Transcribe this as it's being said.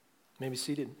Maybe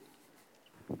seated.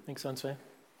 Thanks, Ansay.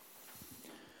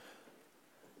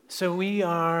 So we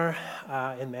are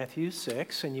in Matthew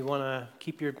 6, and you want to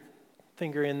keep your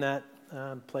finger in that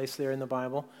place there in the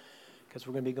Bible, because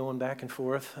we're going to be going back and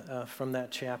forth from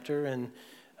that chapter. And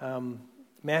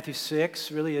Matthew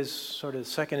 6 really is sort of the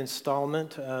second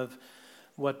installment of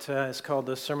what is called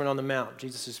the Sermon on the Mount.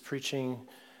 Jesus is preaching,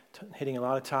 hitting a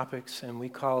lot of topics, and we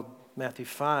called Matthew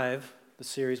 5, the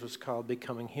series was called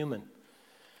Becoming Human.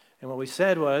 And what we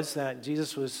said was that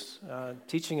Jesus was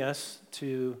teaching us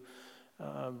to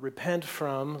repent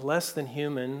from less than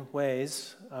human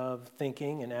ways of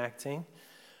thinking and acting,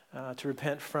 to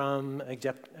repent from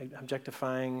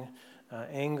objectifying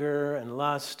anger and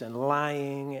lust and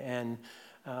lying, and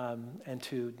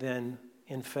to then,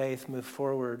 in faith, move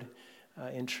forward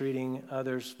in treating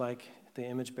others like the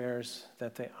image bearers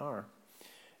that they are,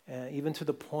 even to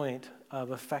the point of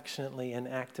affectionately and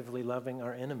actively loving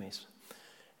our enemies.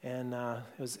 And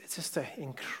it's just an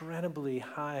incredibly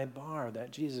high bar that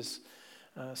Jesus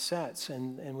sets.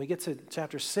 And we get to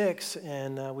chapter 6,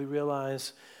 and we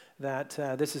realize that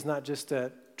this is not just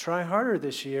a try harder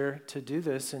this year to do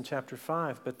this in chapter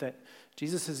 5, but that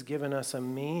Jesus has given us a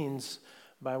means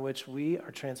by which we are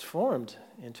transformed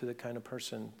into the kind of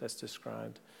person that's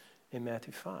described in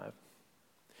Matthew 5.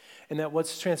 And that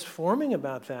what's transforming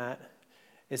about that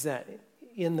is that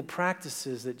in the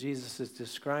practices that Jesus is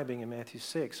describing in Matthew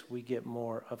 6, we get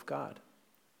more of God.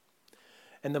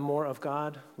 And the more of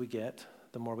God we get,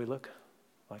 the more we look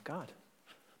like God.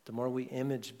 The more we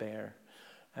image bear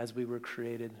as we were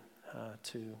created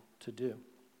to do.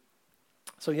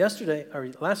 So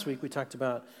last week we talked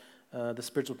about the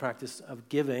spiritual practice of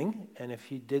giving. And if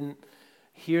you didn't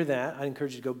hear that, I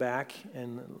encourage you to go back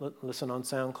and listen on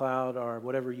SoundCloud or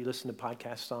whatever you listen to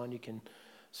podcasts on. You can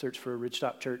search for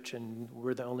Ridgetop Church, and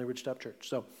we're the only Ridgetop Church.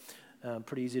 So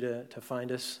pretty easy to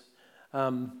find us.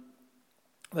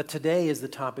 But today is the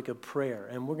topic of prayer,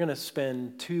 and we're going to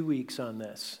spend 2 weeks on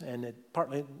this. And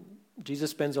partly,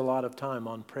 Jesus spends a lot of time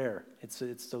on prayer. It's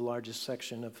the largest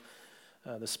section of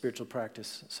the spiritual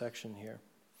practice section here.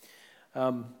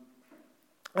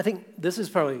 I think this is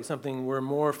probably something we're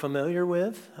more familiar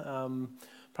with.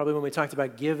 Probably when we talked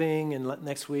about giving, and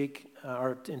next week,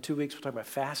 or in 2 weeks, we'll talk about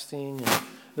fasting, and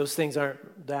those things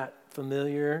aren't that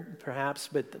familiar, perhaps.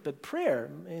 But prayer,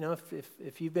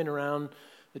 if you've been around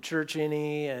the church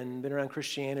any and been around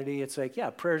Christianity, it's like, yeah,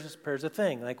 prayer's a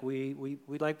thing. Like we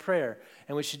like prayer,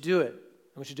 and we should do it,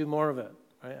 and we should do more of it.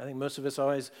 Right? I think most of us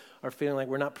always are feeling like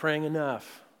we're not praying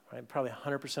enough. Right? Probably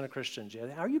 100% of Christians. Yeah,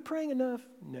 are you praying enough?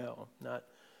 No,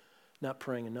 not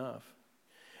praying enough.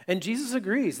 And Jesus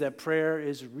agrees that prayer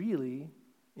is really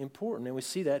important, and we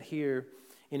see that here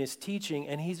in his teaching,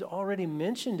 and he's already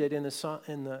mentioned it in the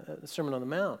Sermon on the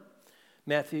Mount,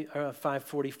 Matthew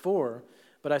 5:44.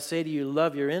 But I say to you,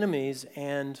 love your enemies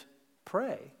and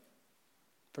pray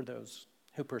for those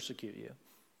who persecute you.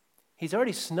 He's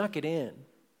already snuck it in.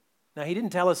 Now, he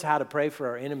didn't tell us how to pray for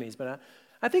our enemies, but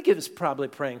I think it was probably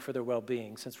praying for their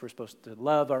well-being, since we're supposed to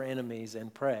love our enemies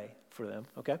and pray for them,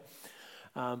 okay?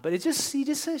 But he just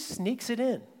sneaks it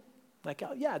in. Like,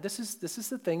 oh, yeah, this is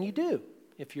the thing you do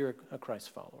if you're a Christ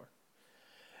follower.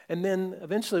 And then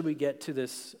eventually we get to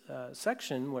this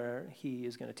section where he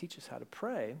is going to teach us how to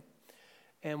pray.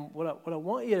 And what I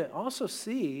want you to also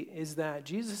see is that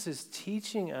Jesus is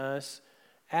teaching us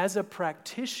as a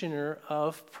practitioner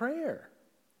of prayer.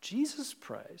 Jesus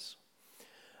prays.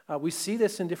 We see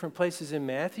this in different places in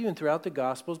Matthew and throughout the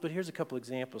Gospels, but here's a couple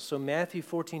examples. So Matthew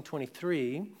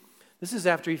 14:23, this is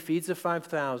after he feeds the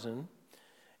 5,000,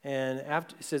 and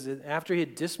it says that after he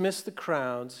had dismissed the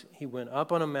crowds, he went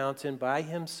up on a mountain by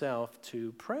himself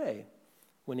to pray.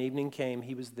 When evening came,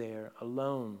 he was there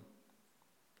alone.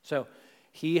 So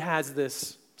he has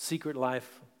this secret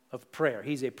life of prayer.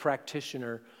 He's a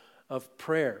practitioner of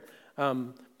prayer.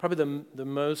 Probably the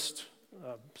most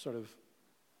sort of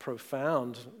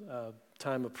profound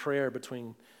time of prayer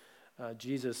between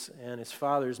Jesus and his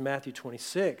Father is Matthew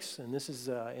 26. And this is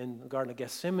in the Garden of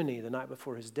Gethsemane, the night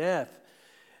before his death.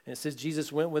 And it says,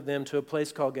 Jesus went with them to a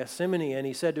place called Gethsemane, and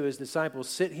he said to his disciples,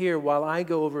 sit here while I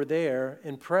go over there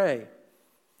and pray.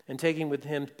 And taking with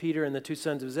him Peter and the two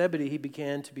sons of Zebedee, he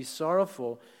began to be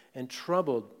sorrowful and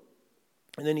troubled.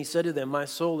 And then he said to them, my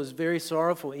soul is very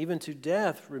sorrowful, even to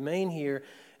death. Remain here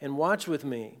and watch with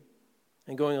me.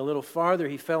 And going a little farther,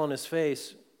 he fell on his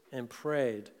face and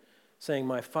prayed, saying,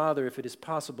 my Father, if it is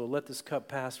possible, let this cup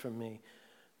pass from me.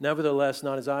 Nevertheless,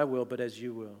 not as I will, but as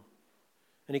you will.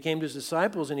 And he came to his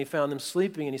disciples, and he found them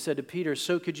sleeping. And he said to Peter,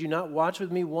 so could you not watch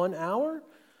with me 1 hour?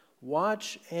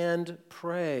 Watch and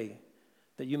pray,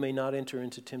 that you may not enter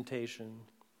into temptation.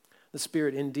 The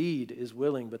spirit indeed is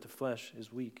willing, but the flesh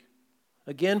is weak.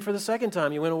 Again, for the second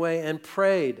time, he went away and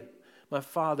prayed, My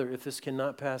Father, if this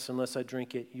cannot pass unless I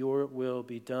drink it, your will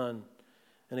be done.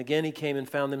 And again he came and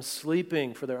found them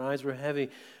sleeping, for their eyes were heavy.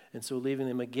 And so leaving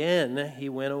them again, he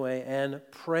went away and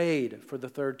prayed for the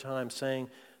third time, saying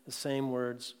the same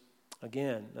words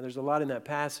again. Now there's a lot in that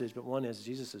passage, but one is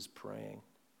Jesus is praying.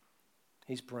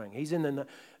 He's praying. He's in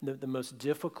the most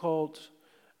difficult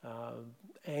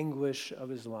anguish of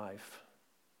his life.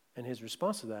 And his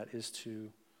response to that is to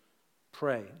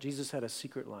pray. Jesus had a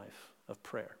secret life of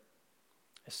prayer,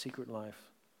 a secret life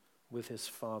with his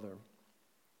Father.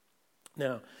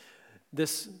 Now,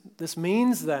 this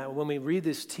means that when we read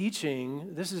this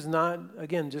teaching, this is not,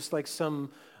 again, just like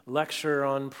some lecture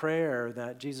on prayer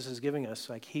that Jesus is giving us.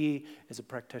 Like he is a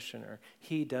practitioner.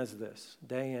 He does this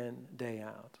day in, day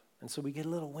out. And so we get a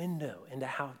little window into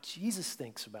how Jesus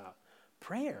thinks about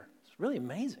prayer. It's really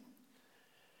amazing.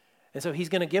 And so he's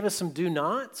going to give us some do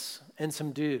nots and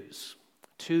some do's.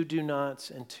 2 do nots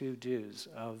and 2 do's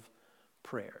of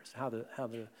prayers, how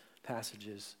the passage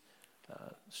is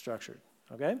structured.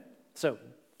 Okay? So,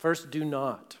 first, do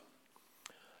not.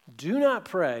 Do not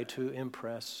pray to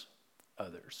impress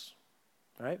others.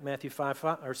 All right? Matthew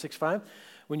 6:5.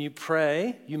 When you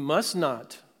pray, you must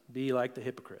not be like the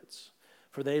hypocrites,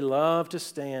 for they love to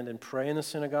stand and pray in the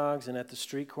synagogues and at the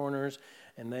street corners,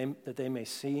 and that they may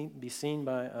be seen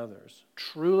by others.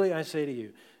 Truly, I say to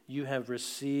you, they have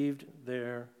received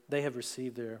their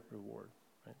reward.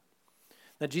 Right?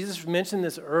 Now, Jesus mentioned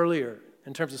this earlier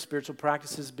in terms of spiritual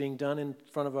practices being done in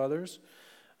front of others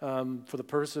for the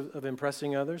purpose of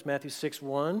impressing others. Matthew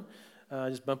 6:1,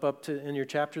 just bump up in your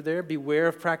chapter there. Beware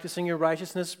of practicing your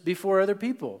righteousness before other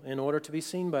people in order to be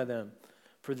seen by them,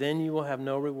 for then you will have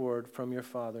no reward from your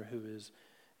Father who is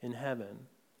in heaven.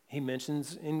 He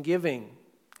mentions in giving.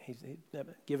 He's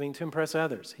giving to impress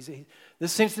others.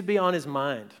 This seems to be on his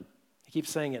mind. He keeps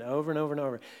saying it over and over and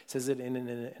over. He says it in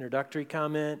an introductory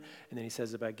comment, and then he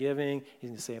says about giving. He's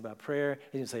going to say about prayer.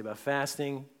 He's going to say about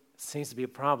fasting. It seems to be a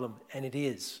problem, and it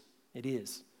is. It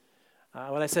is.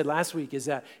 What I said last week is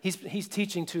that he's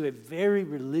teaching to a very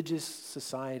religious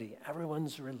society.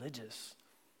 Everyone's religious.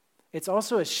 It's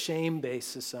also a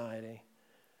shame-based society.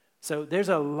 So there's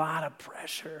a lot of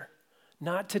pressure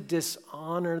not to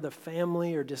dishonor the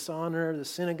family or dishonor the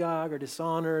synagogue or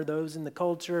dishonor those in the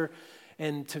culture,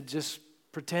 and to just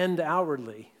pretend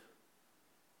outwardly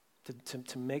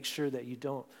to make sure that you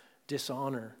don't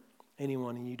dishonor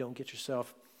anyone and you don't get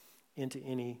yourself into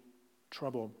any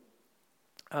trouble.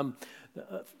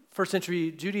 First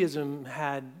century Judaism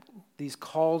had these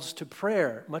calls to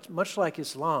prayer, much like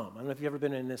Islam. I don't know if you've ever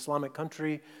been in an Islamic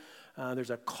country. There's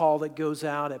a call that goes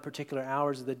out at particular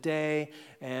hours of the day,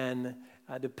 and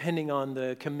depending on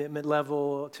the commitment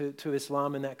level to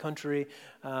Islam in that country,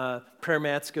 prayer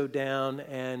mats go down,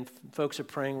 and folks are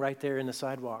praying right there in the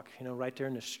sidewalk, right there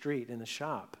in the street, in the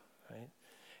shop, right?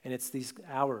 And it's these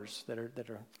hours that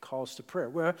are calls to prayer.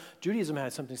 Well, Judaism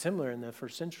had something similar in the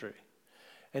first century.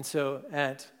 And so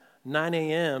at 9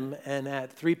 a.m. and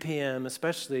at 3 p.m.,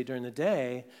 especially during the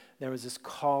day, there was this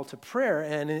call to prayer.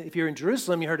 And if you're in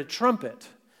Jerusalem, you heard a trumpet.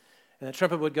 And the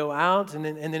trumpet would go out, and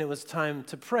then it was time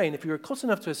to pray. And if you were close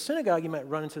enough to a synagogue, you might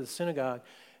run into the synagogue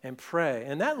and pray.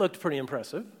 And that looked pretty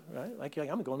impressive, right? Like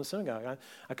I'm going to synagogue.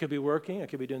 I could be working, I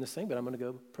could be doing this thing, but I'm going to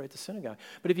go pray at the synagogue.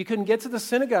 But if you couldn't get to the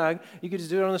synagogue, you could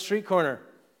just do it on the street corner.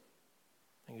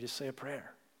 And you just say a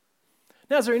prayer.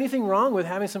 Now, is there anything wrong with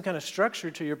having some kind of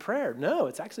structure to your prayer? No,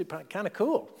 it's actually kind of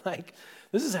cool. Like,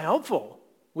 this is helpful.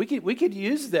 We could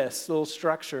use this little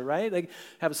structure, right? Like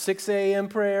have a 6 a.m.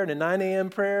 prayer and a 9 a.m.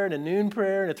 prayer and a noon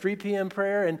prayer and a 3 p.m.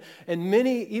 prayer. And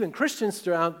many, even Christians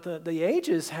throughout the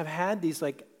ages, have had these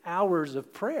like hours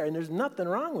of prayer. And there's nothing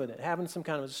wrong with it, having some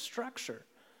kind of structure.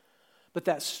 But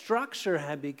that structure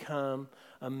had become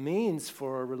a means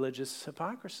for religious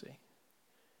hypocrisy.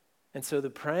 And so the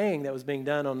praying that was being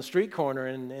done on the street corner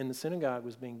and in the synagogue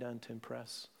was being done to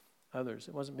impress others.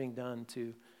 It wasn't being done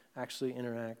to actually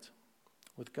interact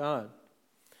with God.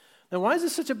 Now, why is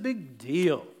this such a big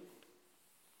deal?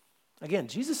 Again,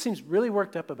 Jesus seems really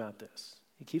worked up about this.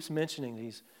 He keeps mentioning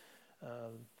these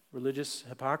religious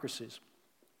hypocrisies.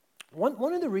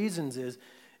 One of the reasons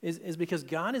is because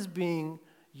God is being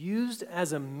used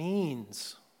as a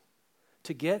means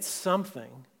to get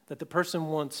something that the person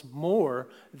wants more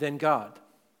than God.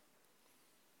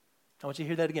 I want you to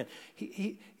hear that again.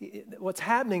 What's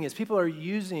happening is people are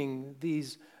using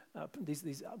these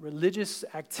religious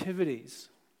activities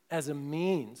as a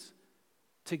means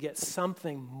to get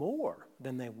something more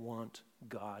than they want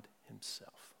God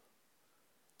himself.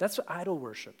 That's idol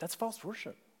worship. That's false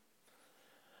worship.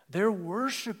 They're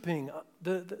worshiping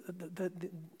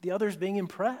the others being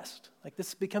impressed. Like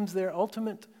this becomes their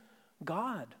ultimate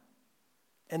God.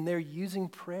 And they're using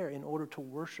prayer in order to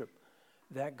worship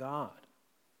that God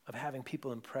of having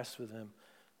people impressed with them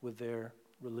with their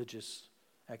religious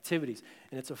activities.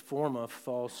 And it's a form of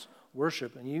false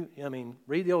worship. And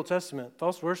read the Old Testament.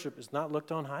 False worship is not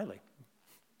looked on highly.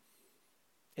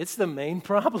 It's the main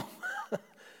problem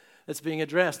that's being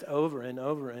addressed over and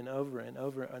over and over and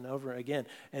over and over again.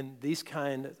 And these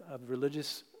kind of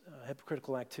religious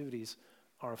hypocritical activities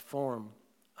are a form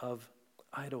of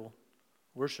idol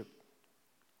worship.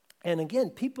 And again,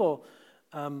 people,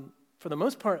 for the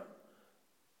most part,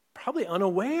 probably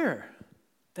unaware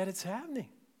that it's happening.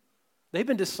 They've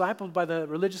been discipled by the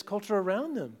religious culture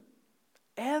around them.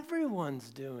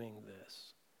 Everyone's doing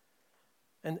this.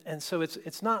 And so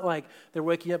it's not like they're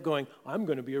waking up going, I'm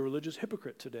going to be a religious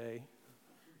hypocrite today.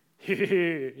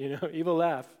 Evil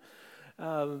laugh.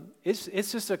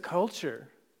 It's just a culture.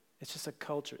 It's just a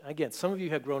culture. Again, some of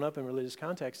you have grown up in religious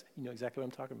context. You know exactly what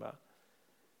I'm talking about.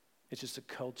 It's just a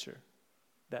culture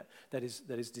that is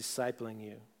discipling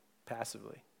you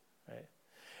passively, right?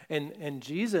 And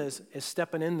Jesus is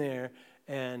stepping in there,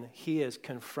 and he is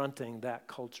confronting that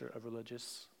culture of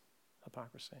religious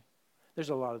hypocrisy. There's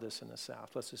a lot of this in the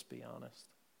South. Let's just be honest.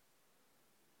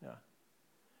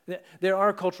 Yeah, there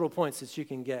are cultural points that you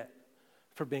can get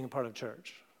for being a part of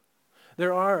church.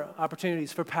 There are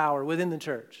opportunities for power within the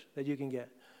church that you can get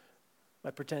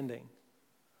by pretending.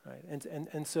 Right,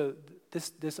 and so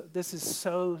this is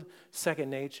so second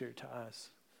nature to us,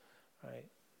 right?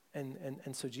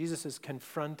 And so Jesus is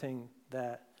confronting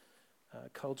that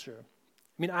culture.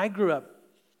 I grew up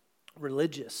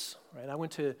religious, right? I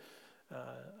went to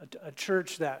a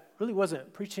church that really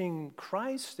wasn't preaching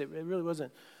Christ. It really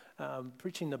wasn't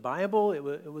preaching the Bible.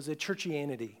 It was a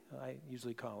churchianity, I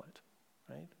usually call it,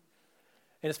 right?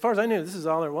 And as far as I knew, this is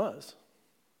all there was.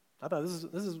 I thought this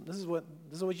is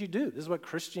what you do. This is what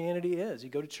Christianity is.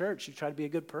 You go to church. You try to be a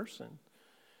good person.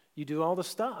 You do all the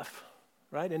stuff,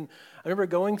 right? And I remember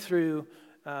going through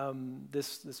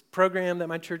this program that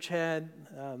my church had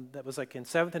that was like in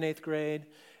 7th and 8th grade,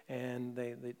 and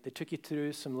they took you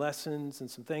through some lessons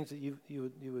and some things that you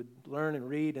would learn and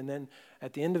read, and then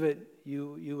at the end of it,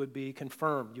 you would be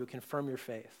confirmed. You would confirm your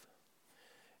faith.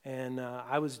 And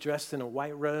I was dressed in a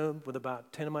white robe with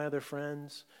about 10 of my other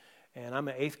friends. And I'm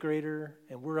an 8th grader,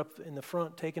 and we're up in the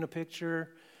front taking a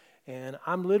picture, and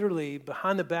I'm literally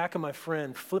behind the back of my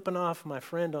friend, flipping off my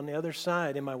friend on the other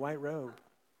side in my white robe.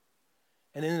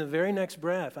 And in the very next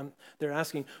breath, they're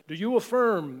asking, do you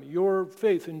affirm your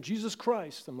faith in Jesus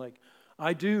Christ? I'm like,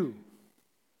 I do.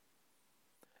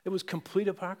 It was complete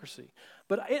hypocrisy.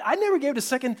 But I never gave it a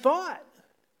second thought.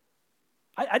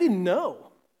 I didn't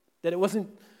know that it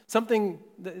wasn't something,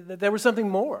 that there was something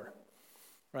more.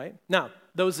 Right? Now,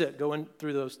 those that go in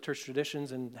through those church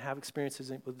traditions and have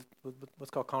experiences with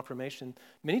what's called confirmation,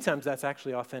 many times that's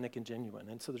actually authentic and genuine.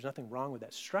 And so there's nothing wrong with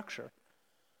that structure.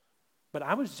 But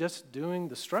I was just doing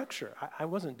the structure. I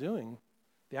wasn't doing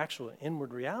the actual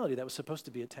inward reality that was supposed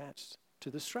to be attached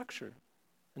to the structure.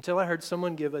 Until I heard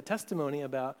someone give a testimony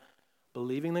about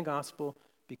believing the gospel,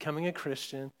 becoming a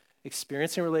Christian,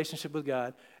 experiencing a relationship with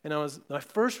God. And my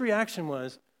first reaction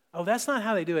was, oh, that's not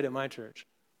how they do it at my church.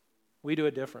 We do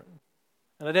it different.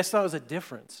 And I just thought it was a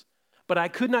difference. But I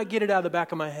could not get it out of the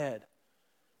back of my head.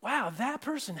 Wow, that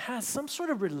person has some sort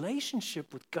of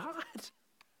relationship with God.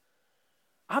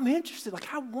 I'm interested.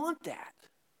 I want that.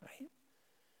 Right?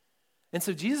 And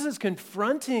so Jesus is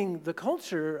confronting the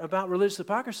culture about religious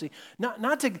hypocrisy.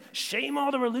 Not to shame all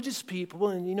the religious people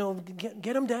and,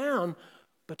 get them down,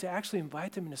 but to actually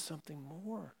invite them into something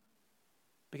more.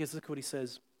 Because look what he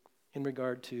says in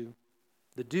regard to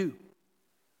the do.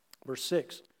 Verse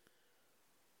 6,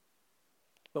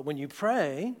 but when you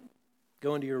pray,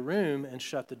 go into your room and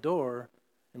shut the door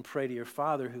and pray to your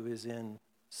Father who is in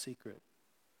secret.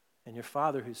 And your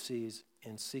Father who sees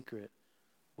in secret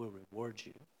will reward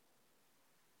you.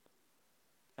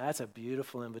 That's a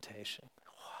beautiful invitation.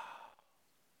 Wow.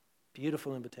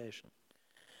 Beautiful invitation.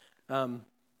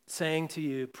 Saying to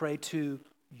you, pray to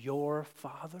your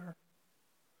Father.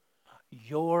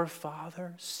 Your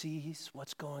Father sees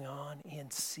what's going on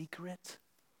in secret.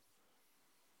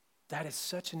 That is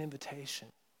such an invitation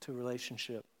to a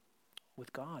relationship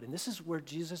with God. And this is where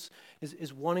Jesus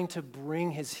is wanting to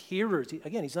bring his hearers.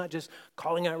 Again, he's not just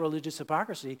calling out religious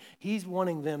hypocrisy. He's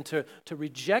wanting them to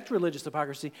reject religious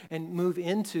hypocrisy and move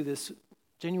into this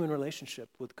genuine relationship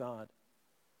with God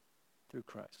through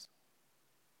Christ.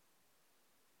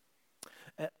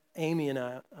 Amy and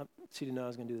I she didn't know I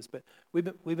was going to do this, but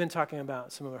we've been talking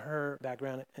about some of her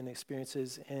background and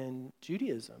experiences in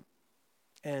Judaism.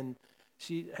 And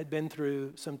she had been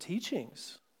through some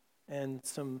teachings and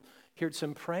heard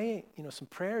some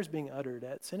prayers being uttered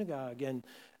at synagogue and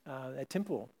at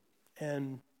temple.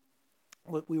 And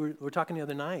what we were talking the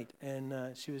other night, and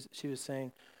she was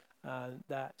saying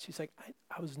that she's like,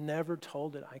 I was never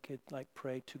told that I could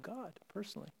pray to God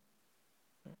personally.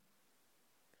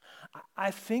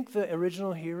 I think the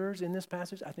original hearers in this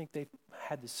passage, I think they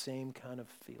had the same kind of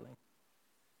feeling.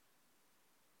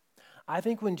 I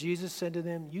think when Jesus said to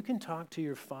them, you can talk to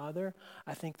your Father,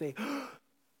 I think they,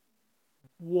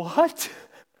 what?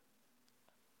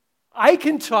 I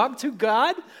can talk to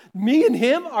God? Me and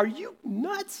him? Are you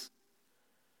nuts?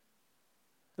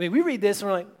 I mean, we read this and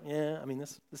we're like, yeah, I mean,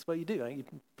 this is what you do. Right? You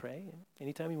can pray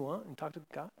anytime you want and talk to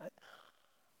God.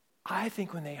 I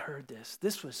think when they heard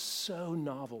this was so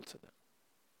novel to them.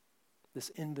 This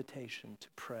invitation to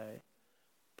pray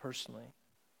personally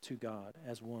to God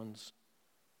as one's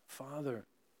Father.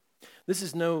 This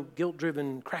is no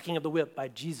guilt-driven cracking of the whip by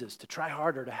Jesus to try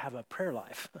harder to have a prayer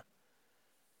life.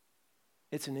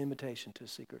 It's an invitation to a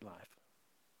secret life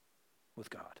with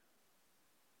God.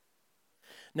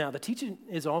 Now, the teaching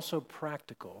is also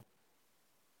practical,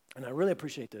 and I really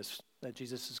appreciate this, that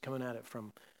Jesus is coming at it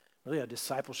from really a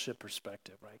discipleship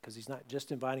perspective, right? Because he's not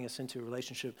just inviting us into a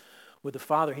relationship with the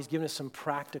Father. He's giving us some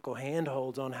practical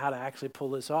handholds on how to actually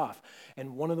pull this off.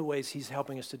 And one of the ways he's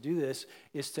helping us to do this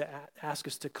is to ask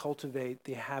us to cultivate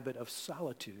the habit of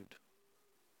solitude.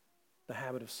 The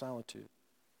habit of solitude.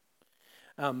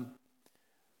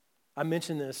 I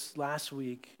mentioned this last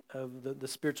week of the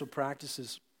spiritual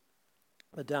practices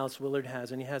that Dallas Willard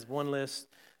has, and he has one list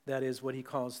that is what he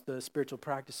calls the spiritual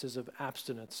practices of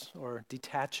abstinence or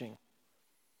detaching.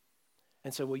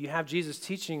 And so what you have Jesus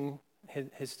teaching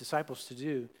his disciples to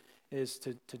do is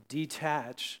to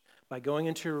detach by going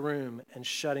into your room and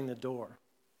shutting the door.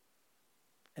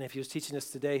 And if he was teaching us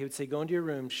today, he would say, go into your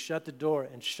room, shut the door,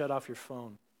 and shut off your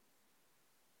phone.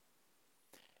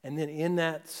 And then in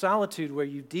that solitude where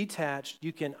you've detached,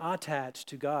 you can attach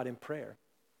to God in prayer.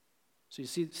 So you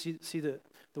see the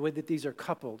way that these are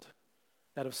coupled,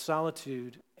 that of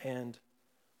solitude and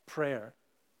prayer.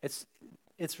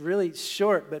 It's really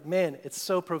short, but man, it's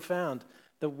so profound,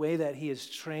 the way that he is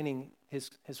training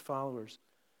his followers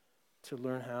to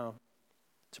learn how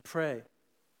to pray.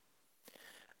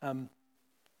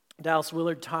 Dallas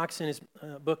Willard talks in his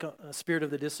book, Spirit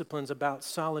of the Disciplines, about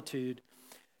solitude.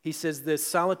 He says this: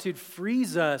 solitude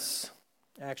frees us,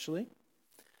 actually.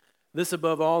 This,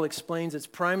 above all, explains its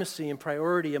primacy and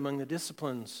priority among the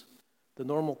disciplines. The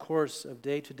normal course of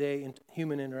day-to-day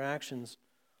human interactions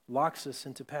locks us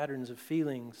into patterns of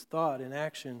feelings, thought, and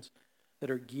actions that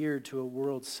are geared to a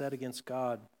world set against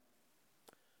God.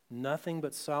 Nothing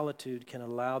but solitude can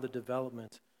allow the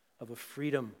development of a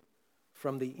freedom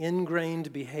from the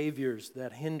ingrained behaviors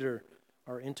that hinder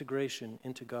our integration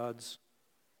into God's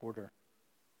order.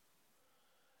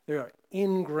 There are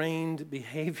ingrained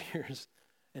behaviors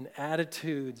and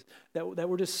attitudes that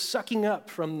we're just sucking up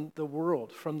from the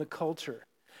world, from the culture.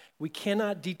 We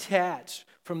cannot detach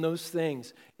from those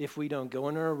things if we don't go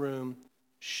in our room,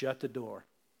 shut the door.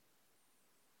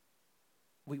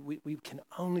 We can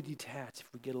only detach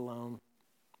if we get alone,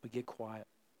 we get quiet.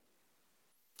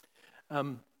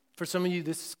 For some of you,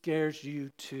 this scares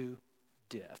you to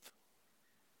death.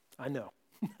 I know.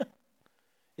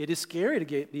 It is scary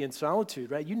to be in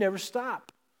solitude, right? You never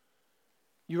stop.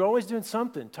 You're always doing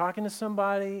something, talking to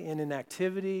somebody in an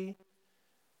activity.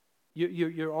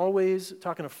 You're always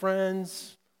talking to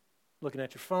friends, looking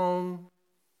at your phone,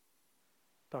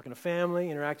 talking to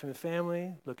family, interacting with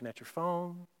family, looking at your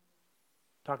phone,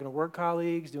 talking to work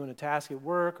colleagues, doing a task at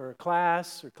work or a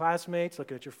class or classmates,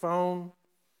 looking at your phone,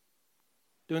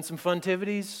 doing some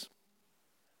funtivities,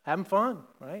 having fun,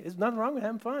 right? There's nothing wrong with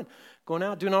having fun. Going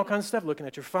out, doing all kinds of stuff, looking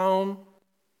at your phone.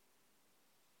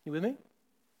 You with me?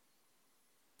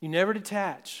 You never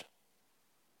detach.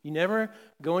 You never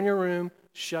go in your room,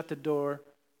 shut the door,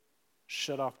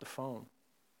 shut off the phone.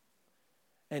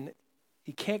 And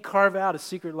you can't carve out a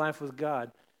secret life with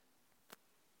God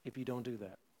if you don't do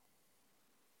that.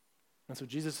 And so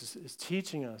Jesus is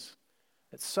teaching us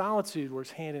that solitude works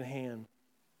hand in hand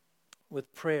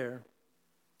with prayer.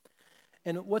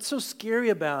 And what's so scary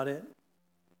about it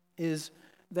is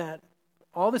that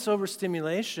all this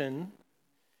overstimulation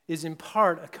is in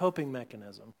part a coping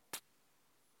mechanism.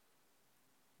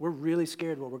 We're really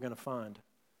scared what we're going to find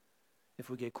if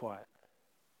we get quiet.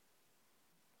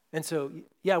 And so,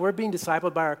 yeah, we're being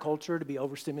discipled by our culture to be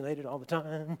overstimulated all the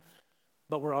time,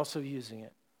 but we're also using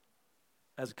it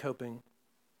as a coping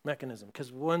mechanism.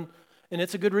 And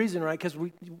it's a good reason, right? Because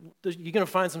you're going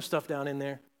to find some stuff down in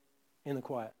there in the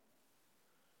quiet.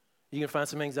 You're going to find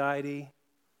some anxiety.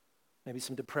 maybe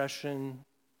some depression,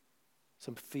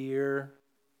 some fear,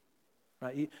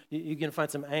 right? You can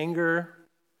find some anger,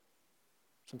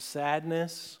 some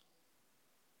sadness,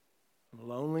 some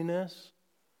loneliness.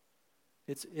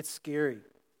 It's scary.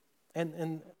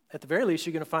 And at the very least,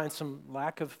 you're going to find some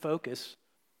lack of focus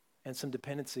and some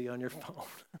dependency on your phone.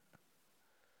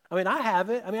 I mean, I have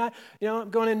it. I mean, I'm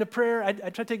going into prayer. I try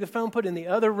to take the phone, put it in the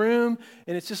other room,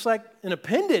 and it's just like an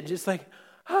appendage. It's like,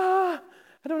 I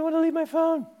don't want to leave my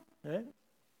phone, right?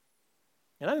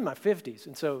 And I'm in my 50s,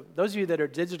 and so those of you that are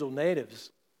digital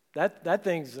natives, that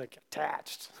thing's like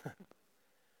attached.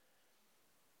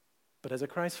 But as a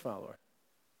Christ follower,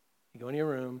 you go in your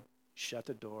room, shut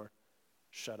the door,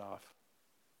 shut off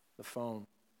the phone.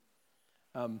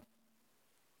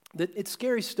 It's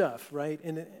scary stuff, right?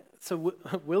 And so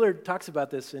Willard talks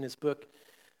about this in his book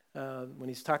when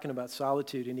he's talking about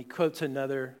solitude, and he quotes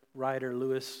another writer,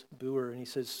 Lewis Boer, and he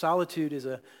says, "Solitude is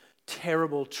a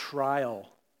terrible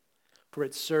trial, for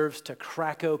it serves to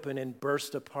crack open and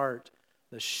burst apart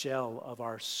the shell of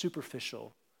our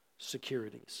superficial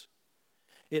securities.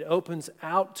 It opens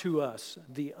out to us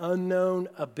the unknown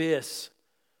abyss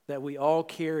that we all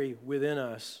carry within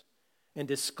us and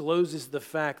discloses the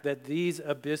fact that these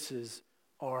abysses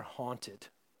are haunted."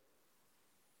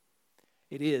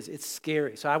 It is. It's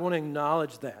scary. So I want to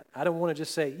acknowledge that. I don't want to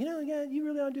just say, yeah, you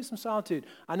really ought to do some solitude.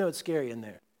 I know it's scary in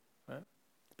there, right?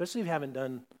 Especially if you haven't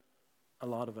done a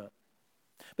lot of it.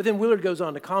 But then Willard goes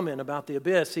on to comment about the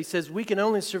abyss. He says, we can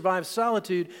only survive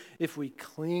solitude if we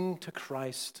cling to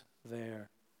Christ there.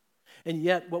 And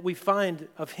yet what we find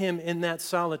of him in that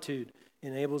solitude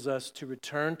enables us to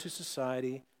return to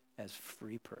society as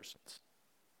free persons.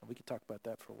 And we could talk about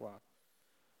that for a while.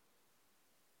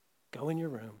 Go in your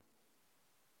room.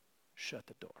 Shut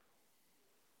the door.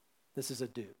 This is a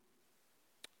do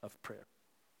of prayer.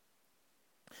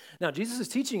 Now, Jesus is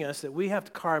teaching us that we have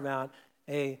to carve out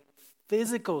a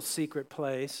physical secret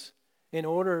place in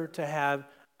order to have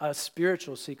a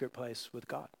spiritual secret place with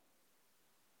God.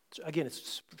 So again,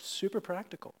 it's super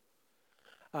practical.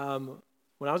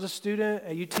 When I was a student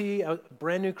at UT, I was a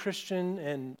brand new Christian,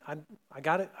 and I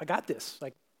got this.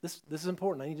 Like, this is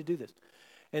important. I need to do this.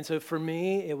 And so for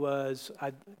me, it was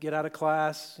I'd get out of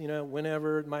class,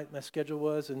 whenever my schedule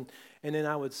was, and then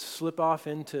I would slip off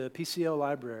into PCL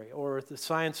library or the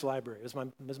science library. It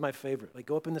was my favorite. Like,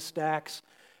 go up in the stacks,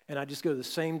 and I'd just go to the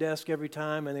same desk every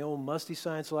time in the old musty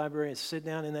science library and sit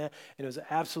down in that, and it was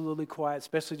absolutely quiet,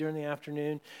 especially during the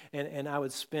afternoon, and I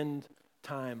would spend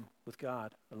time with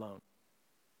God alone.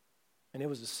 And it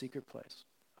was a secret place,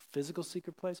 a physical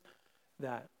secret place.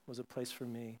 That was a place for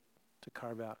me to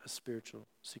carve out a spiritual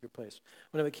secret place.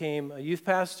 When I became a youth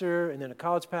pastor and then a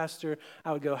college pastor,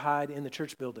 I would go hide in the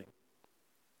church building.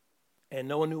 And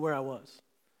no one knew where I was.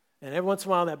 And every once in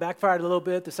a while, that backfired a little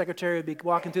bit. The secretary would be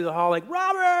walking through the hall like,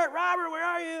 Robert, where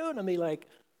are you? And I'd be like,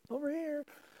 over here.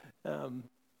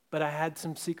 But I had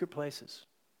some secret places.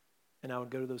 And I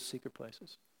would go to those secret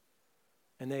places.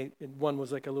 And one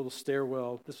was like a little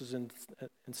stairwell. This was in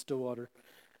Stillwater.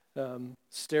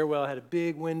 Stairwell had a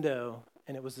big window,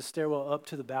 and it was the stairwell up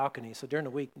to the balcony. So during the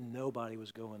week, nobody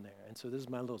was going there. And so this is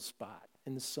my little spot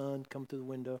in the sun, come through the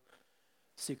window,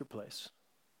 secret place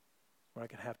where I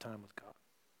could have time with God.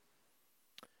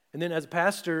 And then as a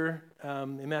pastor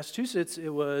in Massachusetts, it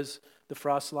was the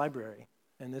Frost Library.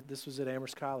 And this was at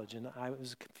Amherst College. And I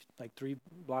was like 3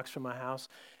 blocks from my house,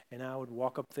 and I would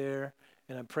walk up there,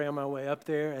 and I'd pray on my way up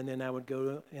there, and then I would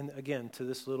go again to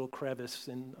this little crevice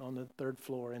on the 3rd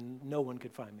floor, and no one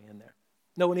could find me in there.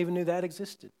 No one even knew that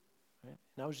existed. Right?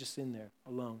 And I was just in there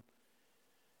alone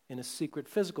in a secret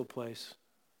physical place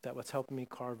that was helping me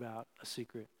carve out a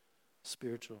secret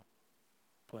spiritual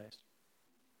place.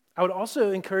 I would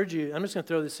also encourage you, I'm just going to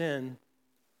throw this in,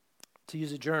 to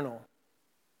use a journal.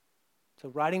 So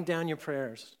writing down your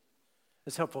prayers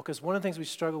is helpful because one of the things we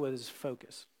struggle with is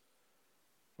focus.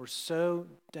 We're so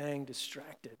dang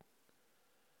distracted.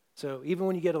 So even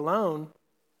when you get alone,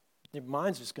 your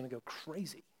mind's just going to go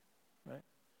crazy, right?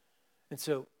 And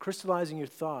so crystallizing your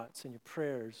thoughts and your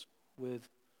prayers with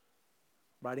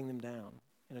writing them down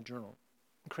in a journal,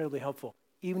 incredibly helpful.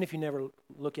 Even if you never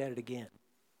look at it again,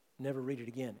 never read it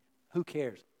again. Who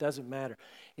cares? Doesn't matter.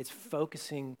 It's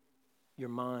focusing your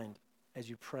mind as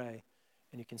you pray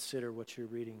and you consider what you're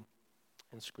reading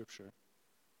in Scripture.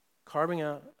 Carving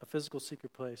out a physical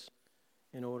secret place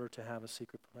in order to have a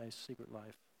secret place, secret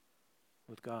life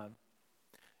with God.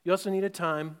 You also need a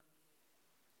time.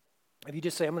 If you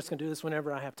just say, I'm just going to do this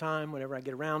whenever I have time, whenever I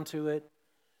get around to it, it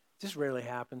just rarely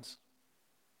happens.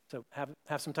 So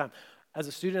have some time. As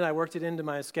a student, I worked it into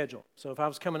my schedule. So if I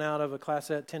was coming out of a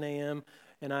class at 10 a.m.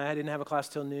 and I didn't have a class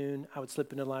till noon, I would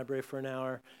slip into the library for an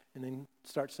hour and then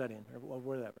start studying or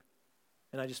whatever.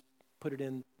 And I just put it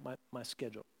in my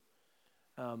schedule.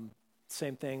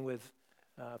 Same thing with,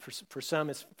 for some,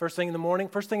 it's first thing in the morning.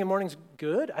 First thing in the morning is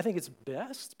good. I think it's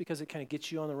best because it kind of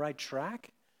gets you on the right track.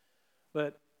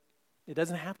 But it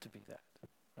doesn't have to be that,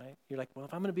 right? You're like, well,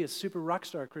 if I'm going to be a super rock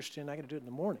star Christian, I got to do it in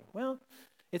the morning. Well,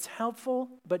 it's helpful,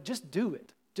 but just do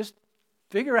it. Just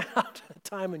figure out a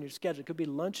time in your schedule. It could be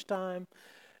lunchtime.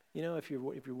 You know, if you're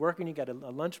working, you got a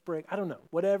lunch break. I don't know,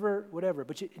 whatever.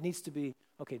 But it needs to be,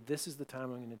 okay, this is the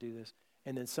time I'm going to do this.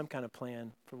 And then some kind of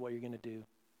plan for what you're going to do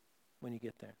when you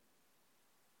get there.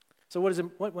 So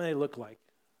what may it look like?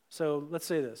 So let's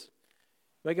say this.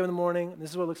 Wake up in the morning, this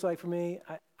is what it looks like for me.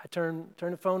 I turn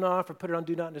the phone off or put it on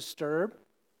Do Not Disturb.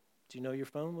 Do you know your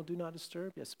phone will Do Not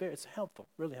Disturb? Yes, it's helpful,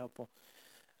 really helpful.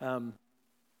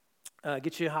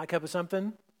 Get you a hot cup of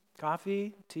something,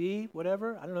 coffee, tea,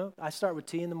 whatever. I don't know. I start with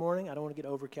tea in the morning. I don't want to get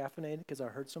over-caffeinated because I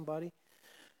hurt somebody.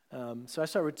 So I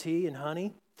start with tea and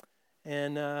honey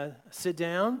and sit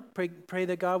down, pray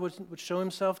that God would show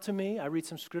himself to me. I read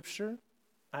some scripture.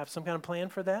 I have some kind of plan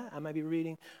for that. I might be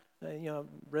reading,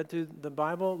 read through the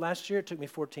Bible last year. It took me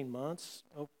 14 months.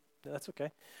 Oh, that's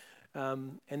okay.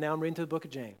 And now I'm reading through the book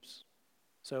of James.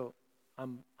 So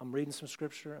I'm reading some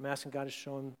scripture. I'm asking God to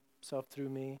show himself through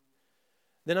me.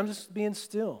 Then I'm just being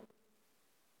still.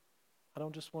 I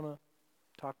don't just want to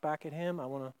talk back at him. I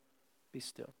want to be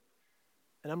still.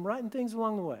 And I'm writing things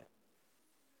along the way.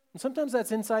 And sometimes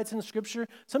that's insights in the scripture.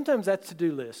 Sometimes that's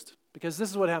to-do list. Because this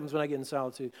is what happens when I get in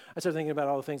solitude. I start thinking about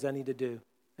all the things I need to do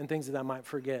and things that I might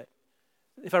forget.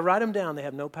 If I write them down, they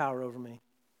have no power over me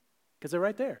because they're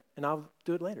right there, and I'll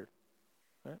do it later.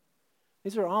 Right?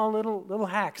 These are all little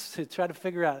hacks to try to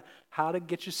figure out how to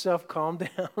get yourself calmed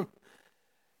down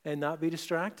and not be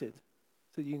distracted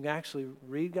so you can actually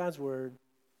read God's word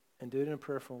and do it in a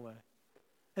prayerful way.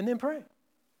 And then pray.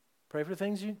 Pray for the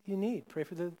things you need. Pray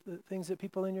for the things that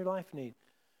people in your life need.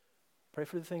 Pray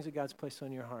for the things that God's placed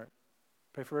on your heart.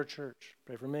 Pray for our church.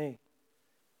 Pray for me.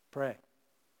 Pray,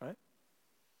 right?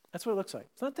 That's what it looks like.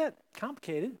 It's not that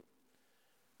complicated,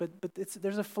 but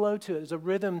there's a flow to it. There's a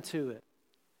rhythm to it.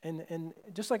 And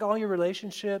just like all your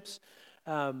relationships,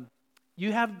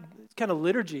 you have kind of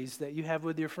liturgies that you have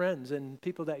with your friends and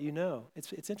people that you know.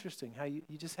 It's interesting how you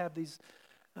just have these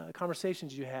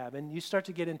conversations you have, and you start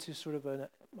to get into sort of an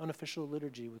unofficial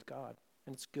liturgy with God,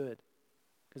 and it's good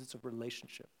because it's a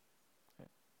relationship. Right?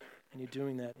 And you're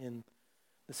doing that in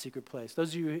the secret place. Those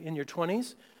of you in your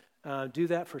 20s, do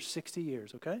that for 60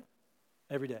 years, okay?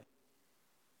 Every day.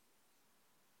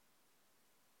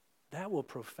 That will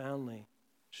profoundly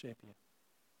shape you.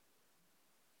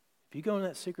 If you go in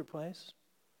that secret place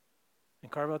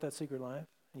and carve out that secret life,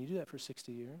 and you do that for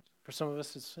 60 years, for some of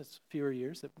us it's fewer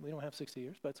years, that we don't have 60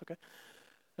 years, but it's okay.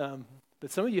 But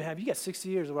some of you got 60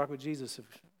 years to walk with Jesus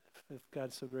if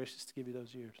God's so gracious to give you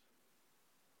those years.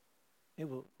 It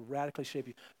will radically shape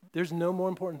you. There's no more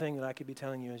important thing that I could be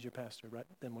telling you as your pastor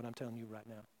than what I'm telling you right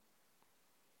now.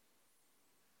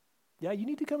 Yeah, you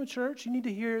need to come to church. You need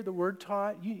to hear the word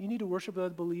taught. You need to worship with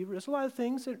other believers. There's a lot of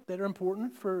things that are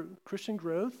important for Christian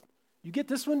growth. You get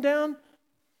this one down,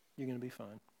 you're going to be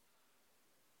fine.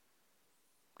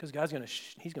 Because God's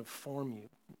He's going to form you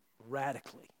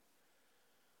radically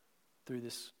through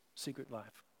this secret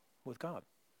life with God.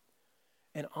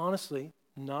 And honestly,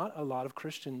 not a lot of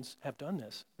Christians have done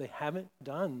this. They haven't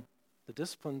done the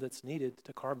discipline that's needed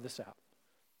to carve this out.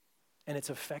 And it's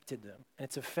affected them. And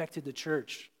it's affected the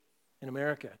church in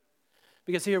America.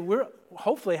 Because here we're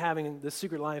hopefully having this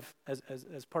secret life as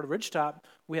part of Ridgetop.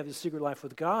 We have this secret life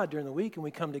with God during the week, and we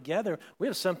come together. We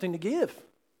have something to give.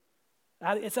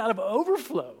 It's out of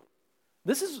overflow.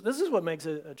 This is what makes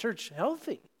a church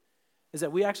healthy, is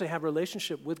that we actually have a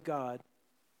relationship with God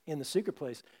in the secret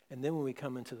place. And then when we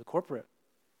come into the corporate,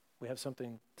 we have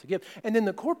something to give. And then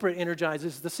the corporate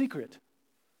energizes the secret.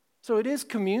 So it is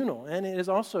communal, and it is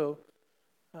also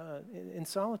in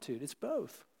solitude. It's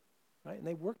both, right? And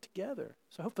they work together.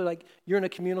 So hopefully, like, you're in a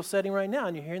communal setting right now,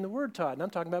 and you're hearing the word taught, and I'm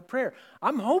talking about prayer.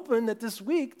 I'm hoping that this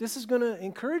week, this is going to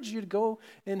encourage you to go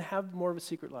and have more of a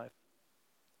secret life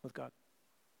with God.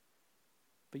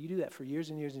 But you do that for years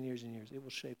and years and years and years. It will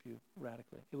shape you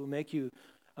radically. It will make you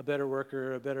a better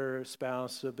worker, a better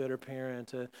spouse, a better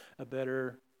parent, a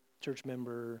better church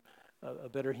member, a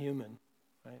better human,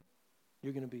 right?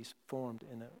 You're going to be formed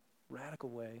in a radical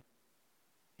way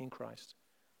in Christ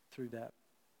through that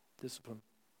discipline.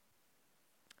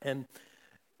 And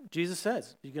Jesus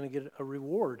says you're going to get a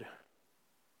reward.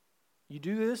 You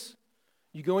do this,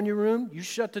 you go in your room, you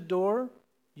shut the door,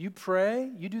 you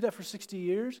pray, you do that for 60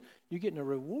 years, you're getting a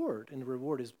reward, and the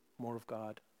reward is more of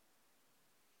God.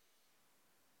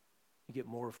 You get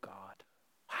more of God.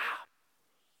 Wow.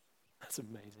 That's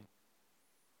amazing.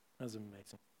 That's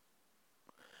amazing.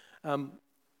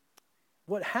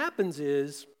 What happens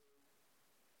is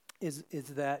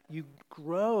that you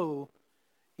grow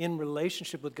in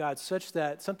relationship with God such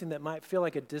that something that might feel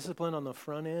like a discipline on the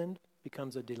front end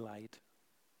becomes a delight.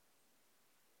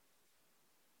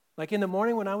 Like in the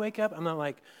morning when I wake up, I'm not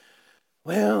like,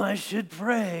 well, I should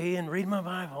pray and read my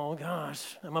Bible.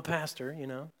 Gosh, I'm a pastor,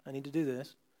 I need to do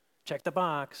this. Check the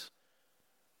box.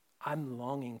 I'm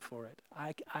longing for it.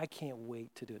 I can't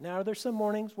wait to do it. Now, are there some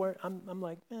mornings where I'm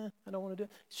like, I don't want to do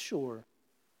it? Sure.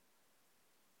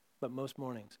 But most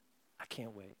mornings, I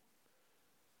can't wait.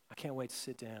 I can't wait to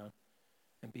sit down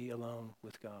and be alone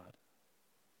with God.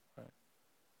 Right?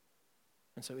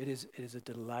 And so it is a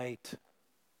delight.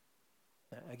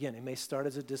 Again, it may start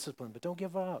as a discipline, but don't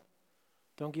give up.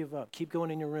 Don't give up. Keep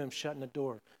going in your room, shutting the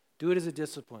door. Do it as a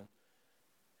discipline.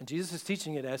 And Jesus is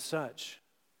teaching it as such,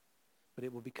 but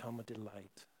it will become a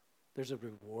delight. There's a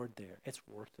reward there. It's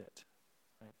worth it.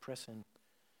 Right? Press in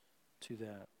to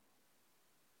that.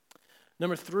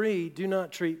 Number 3, do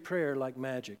not treat prayer like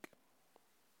magic.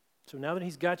 So now that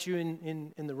he's got you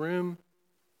in the room,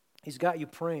 he's got you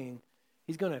praying,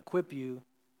 he's going to equip you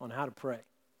on how to pray.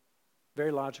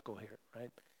 Very logical here, right?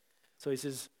 So he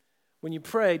says, when you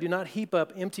pray, do not heap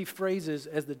up empty phrases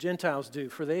as the Gentiles do,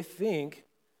 for they think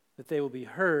that they will be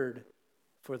heard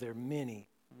for their many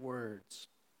words.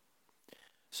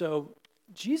 So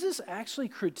Jesus actually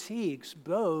critiques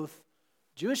both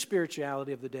Jewish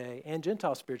spirituality of the day and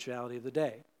Gentile spirituality of the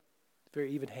day.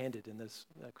 Very even-handed in this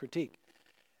critique.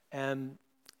 And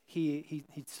he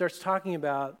starts talking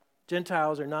about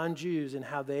Gentiles or non-Jews and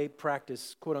how they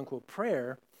practice quote-unquote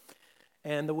prayer,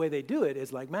 and the way they do it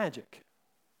is like magic.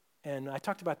 And I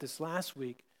talked about this last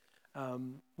week.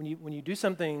 When you do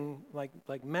something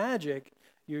like magic,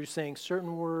 you're saying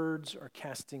certain words or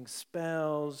casting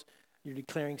spells, you're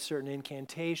declaring certain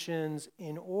incantations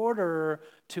in order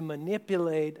to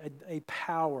manipulate a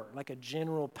power, like a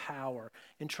general power,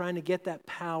 and trying to get that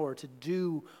power to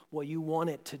do what you want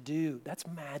it to do. That's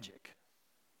magic.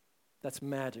 That's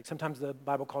magic. Sometimes the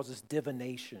Bible calls this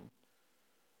divination.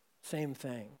 Same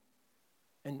thing.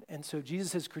 And so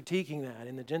Jesus is critiquing that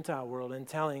in the Gentile world and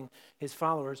telling his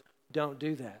followers, don't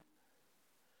do that.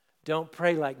 Don't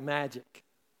pray like magic.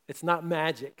 It's not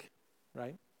magic,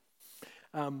 right?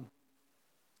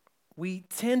 We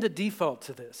tend to default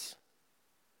to this,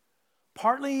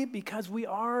 partly because we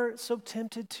are so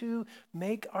tempted to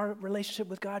make our relationship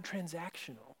with God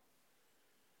transactional.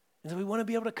 And so we want to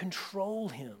be able to control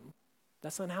him.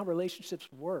 That's not how relationships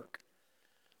work.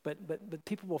 But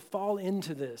people will fall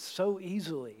into this so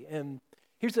easily. And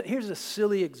here's a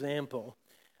silly example.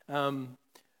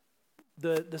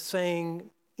 The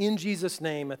saying, in Jesus'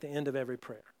 name, at the end of every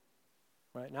prayer.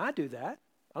 Right? Now, I do that.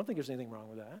 I don't think there's anything wrong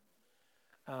with that.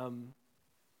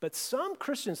 But some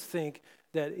Christians think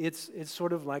that it's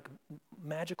sort of like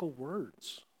magical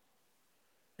words.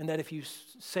 And that if you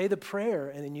say the prayer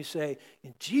and then you say,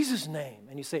 in Jesus' name,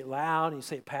 and you say it loud and you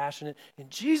say it passionate, in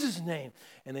Jesus' name,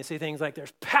 and they say things like,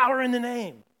 there's power in the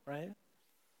name, right?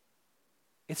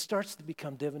 It starts to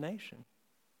become divination.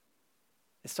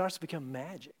 It starts to become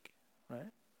magic, right?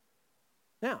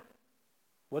 Now,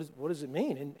 what does it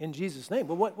mean in Jesus' name?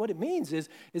 Well, what it means is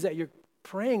that you're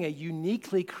praying a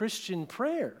uniquely Christian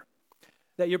prayer,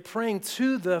 that you're praying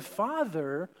to the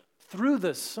Father through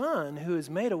the Son who has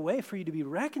made a way for you to be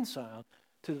reconciled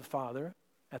to the Father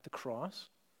at the cross.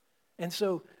 And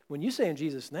so when you say in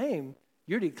Jesus' name,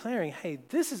 you're declaring, hey,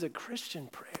 this is a Christian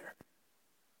prayer.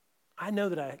 I know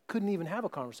that I couldn't even have a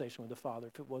conversation with the Father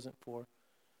if it wasn't for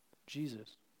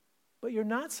Jesus. But you're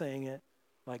not saying it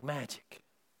like magic.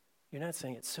 You're not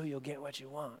saying it so you'll get what you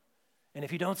want. And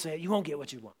if you don't say it, you won't get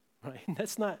what you want, right?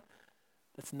 That's not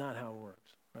how it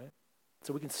works, right?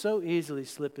 So we can so easily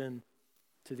slip in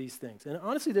to these things. And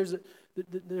honestly,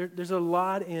 there's a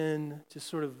lot in just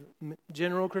sort of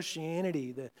general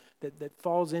Christianity that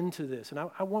falls into this. And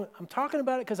I'm talking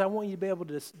about it because I want you to be able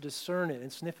to discern it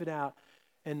and sniff it out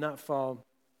and not fall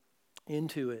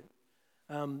into it.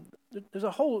 There's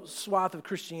a whole swath of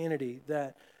Christianity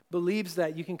that believes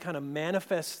that you can kind of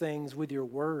manifest things with your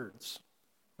words,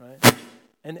 right?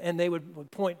 And they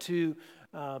would point to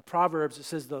Proverbs. It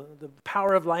says the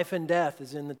power of life and death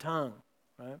is in the tongue,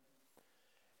 right?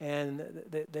 And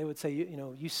they would say,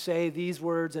 you say these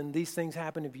words and these things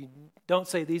happen. If you don't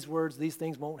say these words, these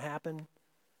things won't happen.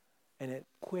 And it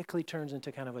quickly turns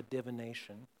into kind of a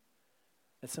divination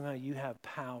that somehow you have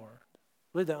power.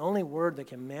 Really, the only word that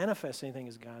can manifest anything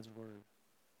is God's word.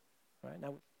 Right?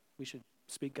 Now, we should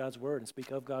speak God's word and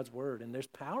speak of God's word, and there's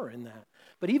power in that.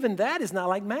 But even that is not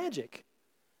like magic.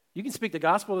 You can speak the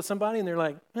gospel to somebody, and they're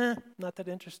like, not that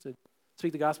interested.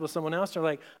 speak the gospel to someone else, they're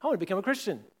like, I want to become a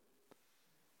Christian.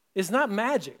 It's not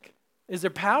magic. Is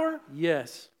there power?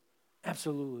 Yes,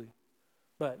 absolutely.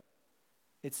 But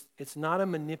it's not a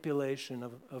manipulation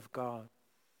of God.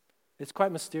 It's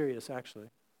quite mysterious, actually,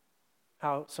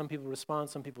 how some people respond,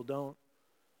 some people don't.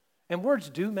 And words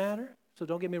do matter, so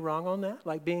don't get me wrong on that.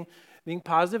 Like being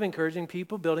positive, encouraging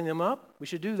people, building them up, we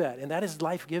should do that. And that is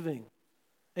life-giving.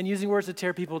 And using words to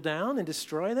tear people down and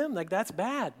destroy them, like that's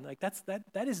bad. Like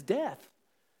that is death.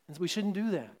 And so we shouldn't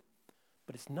do that.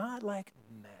 But it's not like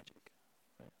magic.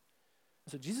 Right?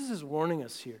 So Jesus is warning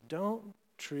us here. Don't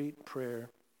treat prayer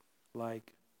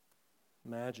like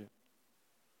magic.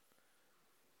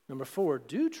 Number 4,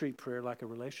 do treat prayer like a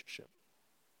relationship.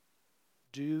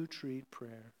 Do treat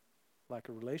prayer like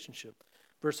a relationship.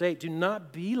 Verse 8, do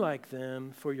not be like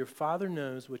them, for your Father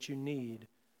knows what you need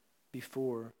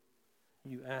before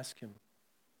you ask him.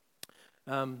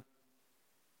 On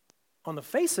the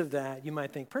face of that, you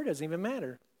might think prayer doesn't even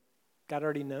matter. God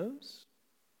already knows.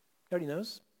 He already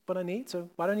knows what I need, so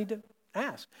why do I need to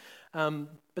ask?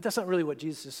 But that's not really what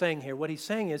Jesus is saying here. What he's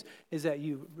saying is that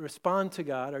you respond to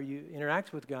God or you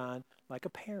interact with God like a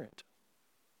parent.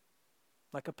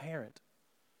 Like a parent.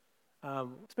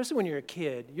 Especially when you're a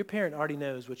kid, your parent already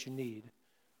knows what you need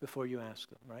before you ask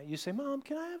them, right? You say, Mom,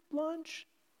 can I have lunch?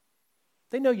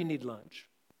 They know you need lunch,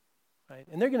 right?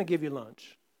 And they're going to give you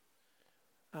lunch.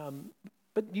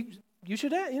 But you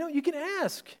should, you can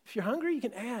ask. If you're hungry, you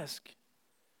can ask.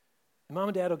 And Mom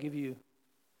and Dad will give you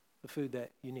the food that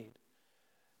you need.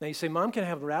 Now you say, Mom, can I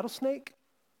have a rattlesnake?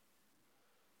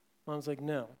 Mom's like,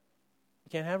 no, you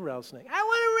can't have a rattlesnake. I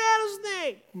want a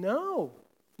rattlesnake.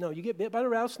 No, you get bit by the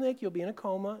rattlesnake, you'll be in a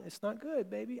coma. It's not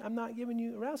good, baby. I'm not giving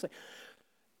you a rattlesnake.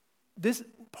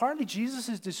 Partly Jesus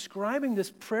is describing this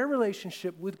prayer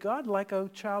relationship with God like a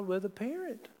child with a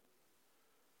parent.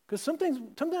 Because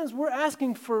sometimes we're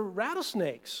asking for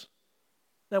rattlesnakes.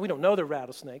 Now, we don't know they're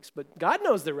rattlesnakes, but God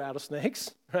knows they're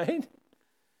rattlesnakes, right?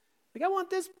 Like, I want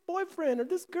this boyfriend or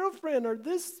this girlfriend or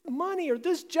this money or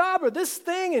this job or this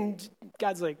thing. And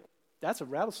God's like, that's a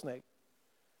rattlesnake.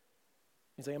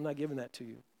 He's like, I'm not giving that to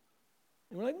you.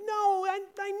 And we're like, no,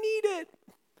 I need it.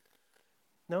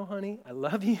 No, honey, I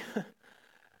love you.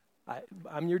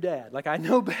 I'm your dad. Like, I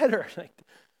know better. Like,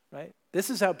 right? This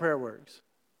is how prayer works.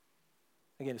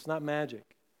 Again, it's not magic.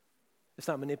 It's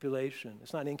not manipulation.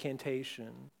 It's not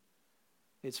incantation.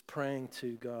 It's praying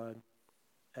to God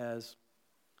as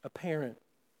a parent.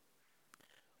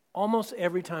 Almost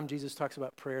every time Jesus talks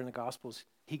about prayer in the Gospels,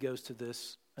 he goes to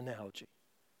this analogy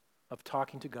of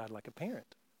talking to God like a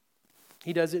parent.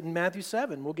 He does it in Matthew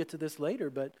 7. We'll get to this later,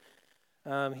 but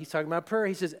he's talking about prayer.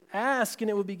 He says, ask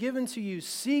and it will be given to you.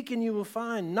 Seek and you will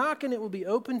find. Knock and it will be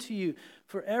open to you.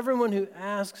 For everyone who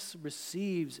asks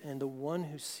receives, and the one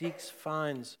who seeks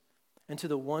finds. And to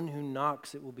the one who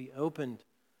knocks it will be opened.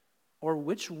 Or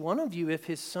which one of you, if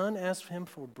his son asks him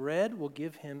for bread, will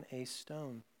give him a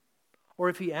stone? Or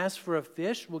if he asks for a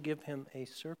fish, will give him a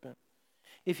serpent?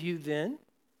 If you then,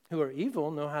 who are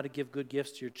evil, know how to give good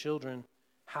gifts to your children,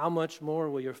 how much more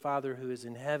will your Father who is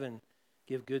in heaven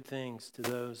give good things to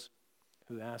those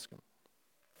who ask him?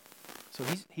 So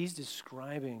he's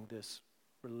describing this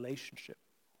relationship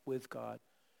with God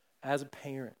as a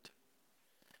parent.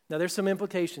 Now there's some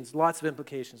implications, lots of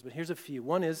implications, but here's a few.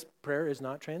 One is prayer is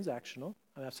not transactional.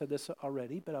 I've said this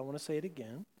already, but I want to say it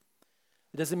again.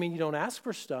 It doesn't mean you don't ask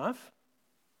for stuff,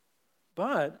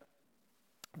 but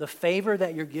the favor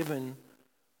that you're given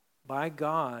by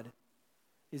God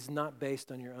is not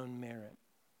based on your own merit,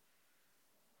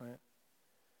 right?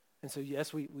 And so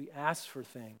yes, we ask for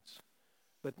things,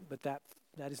 but that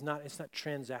is not, it's not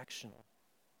transactional,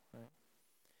 right?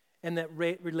 And that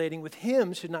relating with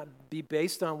him should not be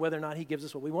based on whether or not he gives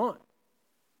us what we want.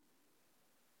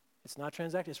 It's not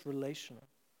transactional, it's relational.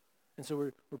 And so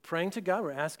we're praying to God,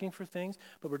 we're asking for things,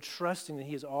 but we're trusting that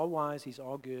he is all wise, he's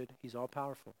all good, he's all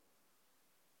powerful.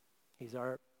 He's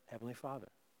our Heavenly Father.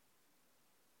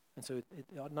 And so it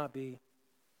ought not be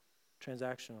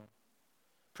transactional.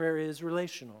 Prayer is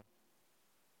relational.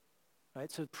 Right?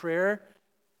 So prayer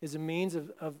is a means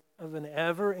of an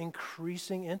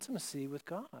ever-increasing intimacy with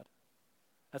God.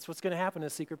 That's what's going to happen in a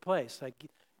secret place. Like,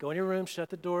 go in your room, shut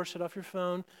the door, shut off your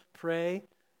phone, pray.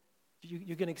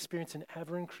 You're going to experience an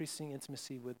ever-increasing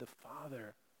intimacy with the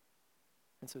Father.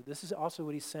 And so this is also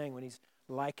what he's saying when he's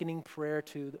likening prayer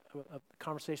to a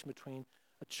conversation between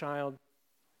a child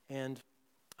and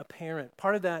a parent.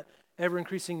 Part of that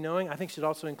ever-increasing knowing, I think, should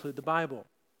also include the Bible.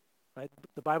 Right?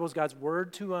 The Bible is God's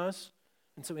word to us.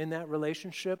 And so in that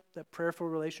relationship, that prayerful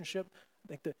relationship, I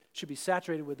think that should be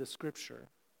saturated with the Scripture,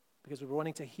 because we're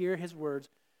wanting to hear his words,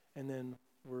 and then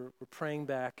we're praying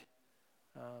back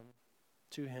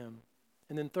to him.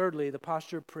 And then thirdly, the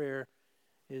posture of prayer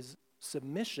is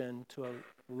submission to a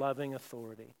loving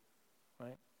authority,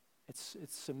 right? It's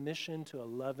submission to a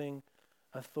loving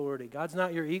authority. God's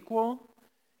not your equal.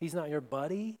 He's not your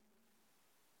buddy.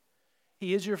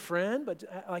 He is your friend, but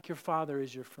like your father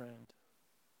is your friend.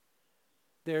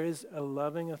 There is a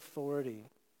loving authority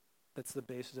that's the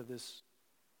basis of this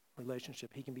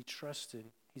relationship. He can be trusted.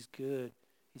 He's good.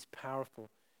 He's powerful.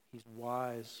 He's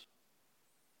wise.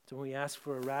 So when we ask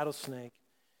for a rattlesnake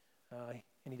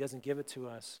and he doesn't give it to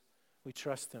us, we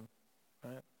trust him,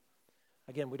 right?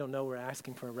 Again, we don't know we're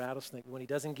asking for a rattlesnake. When he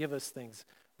doesn't give us things,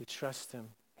 we trust him.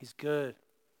 He's good.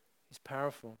 He's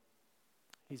powerful.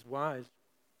 He's wise.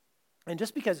 And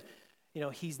just because,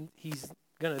 he's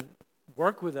going to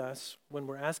work with us when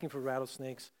we're asking for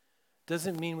rattlesnakes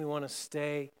doesn't mean we want to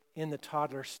stay in the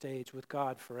toddler stage with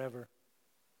God forever.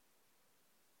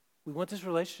 We want this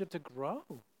relationship to grow.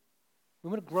 We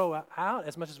want to grow out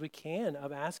as much as we can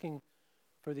of asking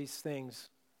for these things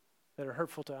that are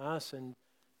hurtful to us and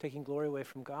taking glory away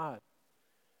from God.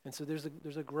 And so there's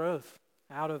a growth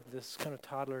out of this kind of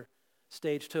toddler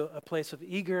stage to a place of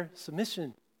eager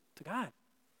submission to God,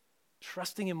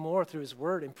 trusting him more through his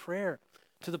word and prayer,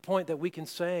 to the point that we can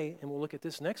say, and we'll look at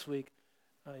this next week,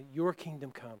 your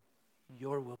kingdom come,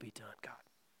 your will be done, God.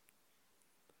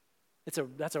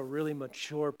 That's a really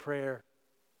mature prayer.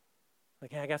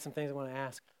 Like, hey, I got some things I want to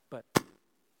ask, but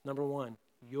number one,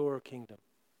 your kingdom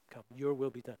come, your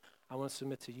will be done. I want to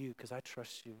submit to you because I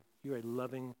trust you. You're a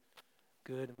loving,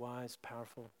 good, wise,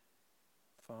 powerful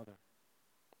Father.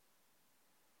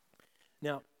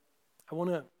 Now, I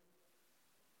want to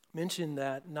mention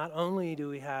that not only do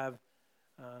we have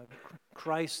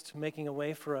Christ making a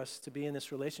way for us to be in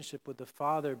this relationship with the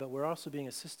Father, but we're also being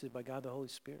assisted by God the Holy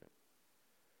Spirit.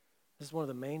 This is one of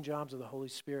the main jobs of the Holy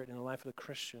Spirit in the life of the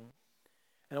Christian.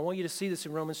 And I want you to see this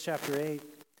in Romans chapter 8,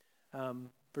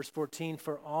 verse 14.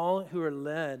 For all who are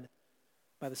led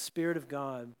by the Spirit of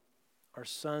God are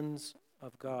sons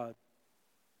of God.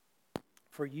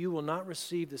 For you will not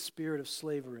receive the spirit of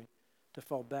slavery to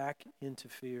fall back into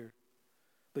fear,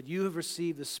 but you have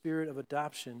received the spirit of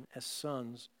adoption as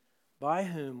sons, by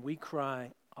whom we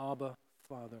cry, Abba,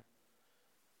 Father.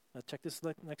 Now check this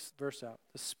next verse out.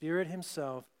 The Spirit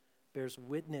himself bears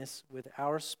witness with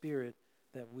our spirit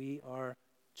that we are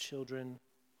children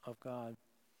of God.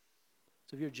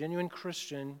 So if you're a genuine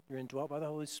Christian, you're indwelt by the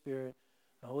Holy Spirit.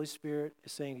 The Holy Spirit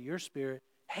is saying to your spirit,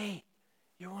 hey,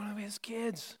 you're one of his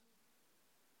kids.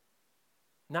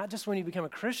 Not just when you become a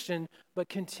Christian, but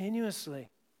continuously.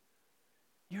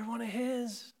 You're one of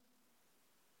his.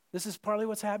 This is partly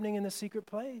what's happening in the secret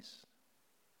place.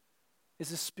 Is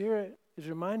the Spirit is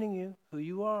reminding you who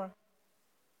you are,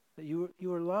 that you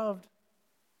are loved,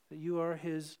 that you are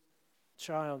his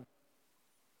child.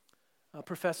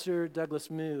 Professor Douglas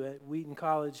Moo at Wheaton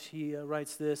College, he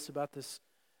writes this about this,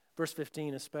 verse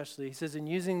 15 especially. He says, in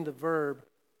using the verb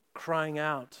crying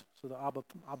out, so the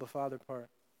Abba Father part,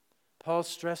 Paul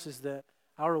stresses that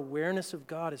our awareness of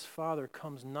God as Father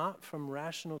comes not from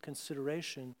rational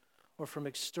consideration or from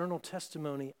external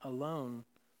testimony alone,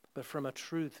 but from a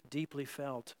truth deeply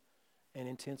felt and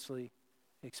intensely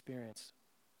experienced.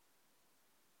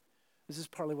 This is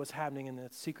partly what's happening in the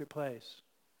secret place.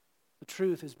 The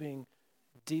truth is being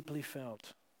deeply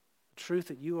felt. The truth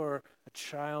that you are a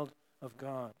child of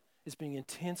God is being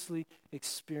intensely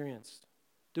experienced.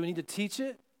 Do we need to teach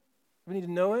it? Do we need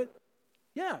to know it?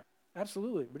 Yeah,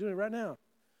 absolutely. We're doing it right now.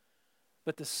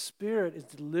 But the Spirit is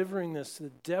delivering this to the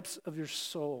depths of your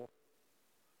soul.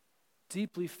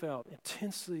 Deeply felt,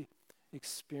 intensely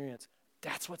experienced.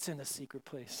 That's what's in the secret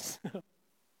place.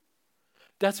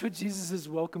 That's what Jesus is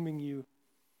welcoming you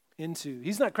into.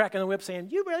 He's not cracking the whip saying,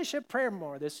 you really should pray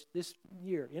more this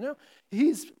year,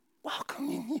 He's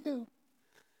welcoming you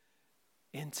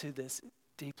into this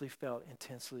deeply felt,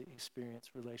 intensely experienced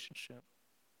relationship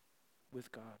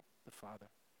with God, the Father.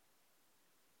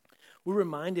 We're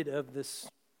reminded of this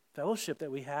fellowship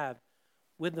that we have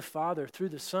with the Father through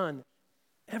the Son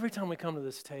every time we come to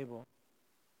this table.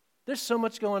 There's so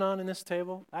much going on in this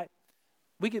table.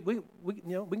 We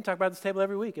can talk about this table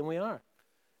every week, and we are.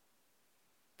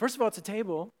 First of all, it's a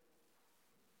table,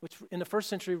 which in the first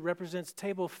century represents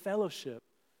table fellowship.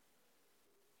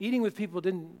 Eating with people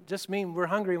didn't just mean we're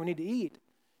hungry and we need to eat.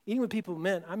 Eating with people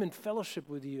meant I'm in fellowship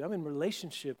with you. I'm in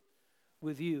relationship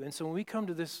with you. And so when we come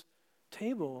to this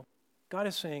table, God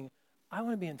is saying, I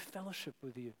want to be in fellowship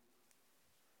with you.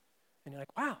 And you're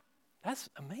like, wow, that's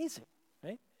amazing,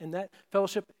 right? And that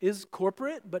fellowship is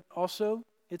corporate, but also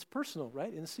it's personal,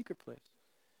 right? In the secret place.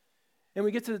 And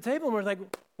we get to the table and we're like,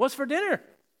 what's for dinner?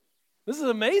 This is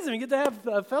amazing. We get to have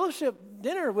a fellowship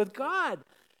dinner with God.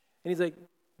 And he's like,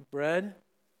 bread,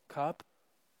 cup,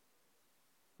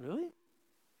 really?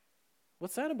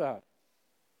 What's that about?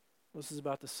 Well, this is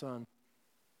about the Son.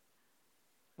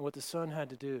 And what the Son had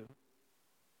to do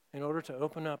in order to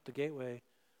open up the gateway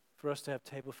for us to have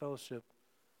table fellowship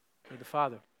with the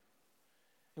Father.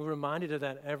 And we're reminded of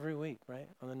that every week, right?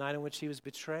 On the night in which he was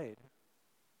betrayed.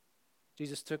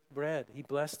 Jesus took bread. He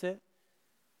blessed it.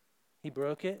 He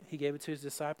broke it. He gave it to his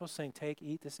disciples, saying, take,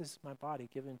 eat. This is my body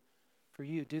given for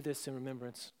you. Do this in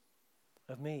remembrance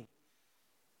of me.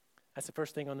 That's the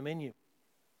first thing on the menu.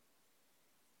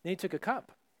 Then he took a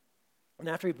cup. And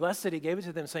after he blessed it, he gave it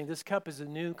to them, saying, this cup is a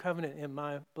new covenant in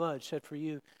my blood, shed for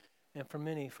you and for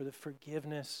many, for the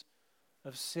forgiveness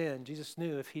of sin. Jesus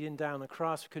knew if he didn't die on the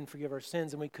cross, we couldn't forgive our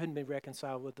sins, and we couldn't be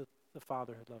reconciled with the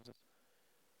Father who loves us.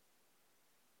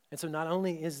 And so not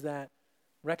only is that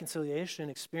reconciliation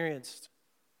experienced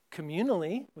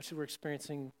communally, which we're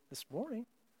experiencing this morning,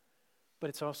 but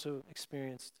it's also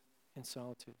experienced in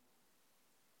solitude.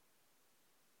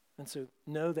 And so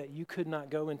know that you could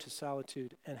not go into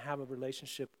solitude and have a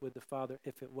relationship with the Father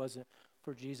if it wasn't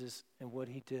for Jesus and what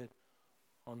he did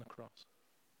on the cross.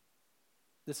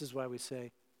 This is why we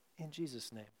say, in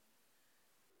Jesus' name.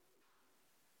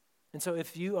 And so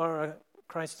if you are a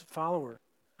Christ follower,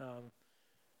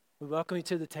 we welcome you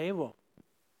to the table.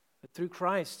 But through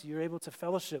Christ, you're able to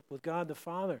fellowship with God the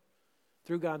Father,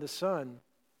 through God the Son,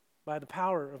 by the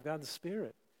power of God the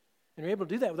Spirit. And you're able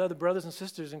to do that with other brothers and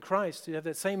sisters in Christ who have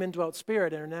that same indwelt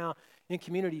Spirit and are now in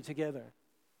community together.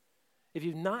 If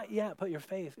you've not yet put your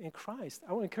faith in Christ,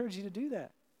 I want to encourage you to do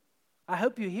that. I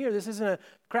hope you hear this isn't a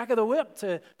crack of the whip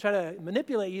to try to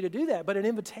manipulate you to do that, but an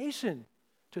invitation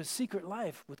to a secret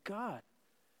life with God.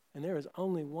 And there is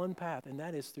only one path, and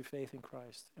that is through faith in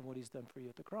Christ and what he's done for you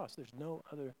at the cross. There's no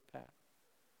other path.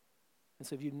 And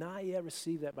so if you've not yet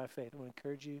received that by faith, I want to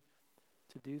encourage you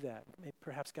to do that. Maybe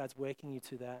perhaps God's waking you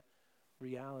to that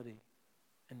reality.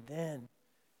 And then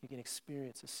you can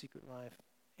experience a secret life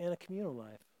and a communal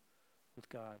life with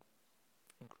God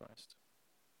in Christ.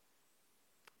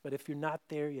 But if you're not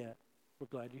there yet, we're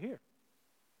glad you're here.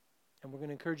 And we're going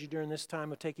to encourage you during this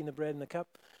time of taking the bread and the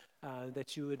cup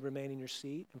that you would remain in your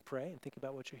seat and pray and think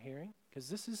about what you're hearing, because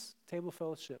this is table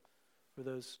fellowship for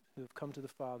those who have come to the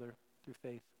Father through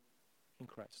faith in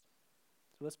Christ.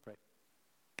 So let's pray.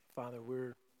 Father,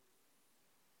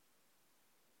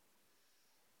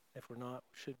 if we're not,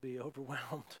 we should be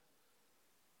overwhelmed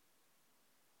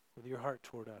with your heart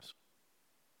toward us.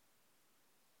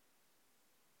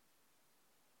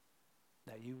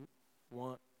 That you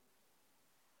want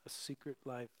a secret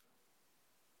life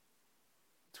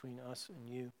between us and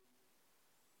you,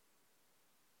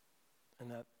 and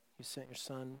that you sent your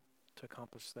Son to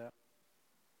accomplish that.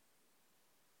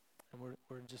 And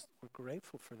we're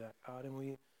grateful for that, God, and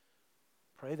we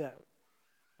pray that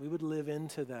we would live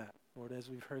into that, Lord, as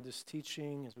we've heard this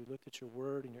teaching, as we looked at your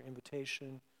word and your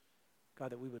invitation,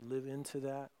 God, that we would live into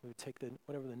that. We would take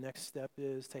whatever the next step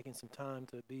is, taking some time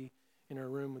to be in our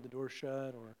room with the door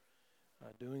shut, or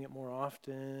doing it more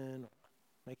often, or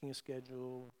making a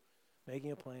schedule,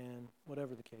 making a plan,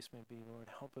 whatever the case may be, Lord,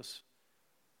 help us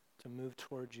to move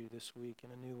towards you this week in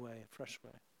a new way, a fresh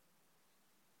way.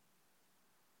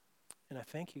 And I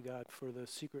thank you, God, for the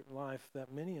secret life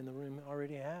that many in the room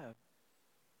already have,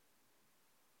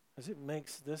 as it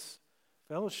makes this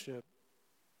fellowship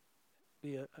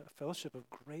be a fellowship of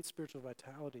great spiritual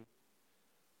vitality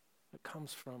that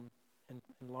comes from, in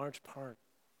large part,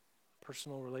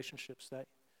 personal relationships that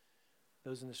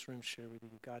those in this room share with you.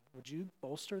 God, would you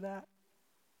bolster that?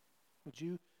 Would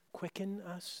you quicken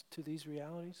us to these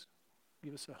realities?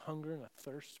 Give us a hunger and a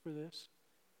thirst for this,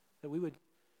 that we would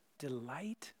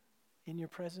delight in your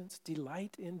presence,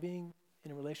 delight in being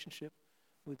in a relationship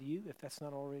with you, if that's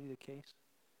not already the case.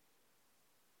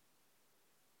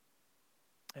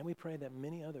 And we pray that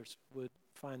many others would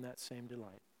find that same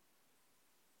delight.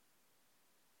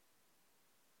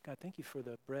 God, thank you for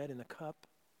the bread and the cup,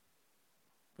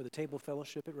 for the table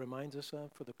fellowship it reminds us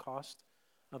of, for the cost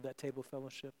of that table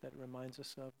fellowship that it reminds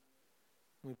us of.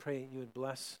 And we pray you would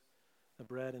bless the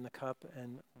bread and the cup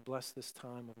and bless this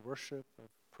time of worship, of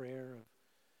prayer, of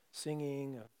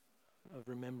singing, of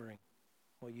remembering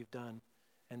what you've done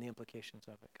and the implications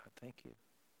of it. God, thank you.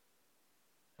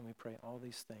 And we pray all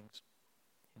these things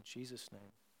in Jesus'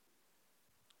 name.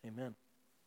 Amen.